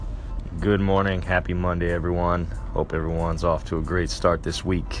Good morning, happy Monday everyone. Hope everyone's off to a great start this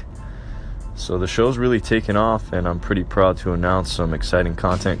week. So the show's really taken off and I'm pretty proud to announce some exciting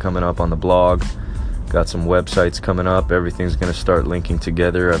content coming up on the blog. Got some websites coming up, everything's going to start linking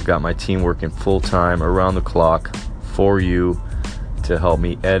together. I've got my team working full time around the clock for you to help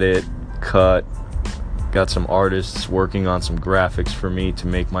me edit, cut. Got some artists working on some graphics for me to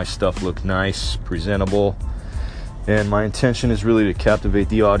make my stuff look nice, presentable. And my intention is really to captivate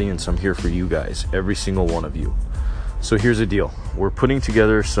the audience. I'm here for you guys, every single one of you. So here's the deal. We're putting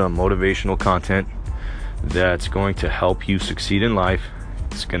together some motivational content that's going to help you succeed in life.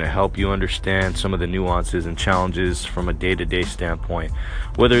 It's going to help you understand some of the nuances and challenges from a day-to-day standpoint,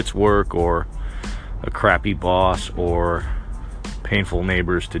 whether it's work or a crappy boss or painful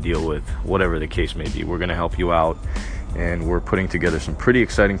neighbors to deal with, whatever the case may be. We're going to help you out, and we're putting together some pretty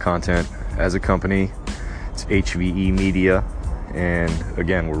exciting content as a company. It's HVE Media, and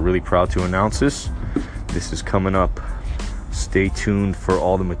again, we're really proud to announce this. This is coming up. Stay tuned for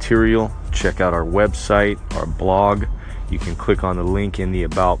all the material. Check out our website, our blog. You can click on the link in the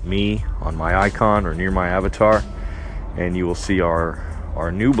About Me on my icon or near my avatar, and you will see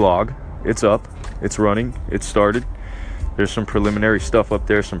our new blog. It's up, it's running, it's started. There's some preliminary stuff up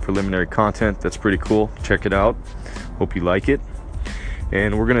there, some preliminary content that's pretty cool. Check it out. Hope you like it.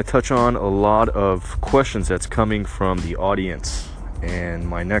 And we're going to touch on a lot of questions that's coming from the audience. And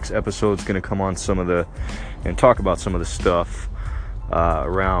my next episode is going to come on and talk about some of the stuff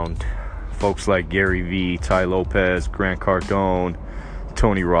around folks like Gary Vee, Tai Lopez, Grant Cardone,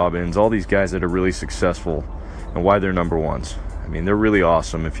 Tony Robbins, all these guys that are really successful and why they're number ones. I mean, they're really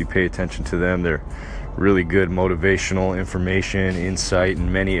awesome. If you pay attention to them, they're really good motivational information, insight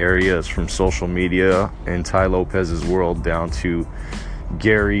in many areas, from social media and Tai Lopez's world down to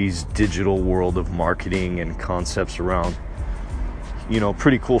Gary's digital world of marketing and concepts around,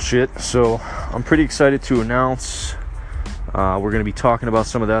 pretty cool shit. So I'm pretty excited to announce we're going to be talking about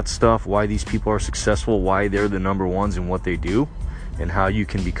some of that stuff, why these people are successful, why they're the number ones in what they do, and how you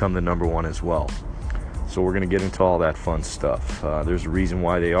can become the number one as well. So we're going to get into all that fun stuff. There's a reason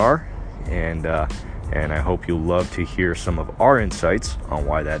why they are, and I hope you'll love to hear some of our insights on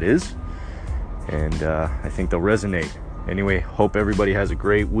why that is, and I think they'll resonate. Anyway, hope everybody has a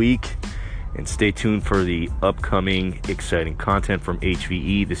great week, and stay tuned for the upcoming exciting content from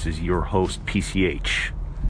HVE. This is your host, PCH.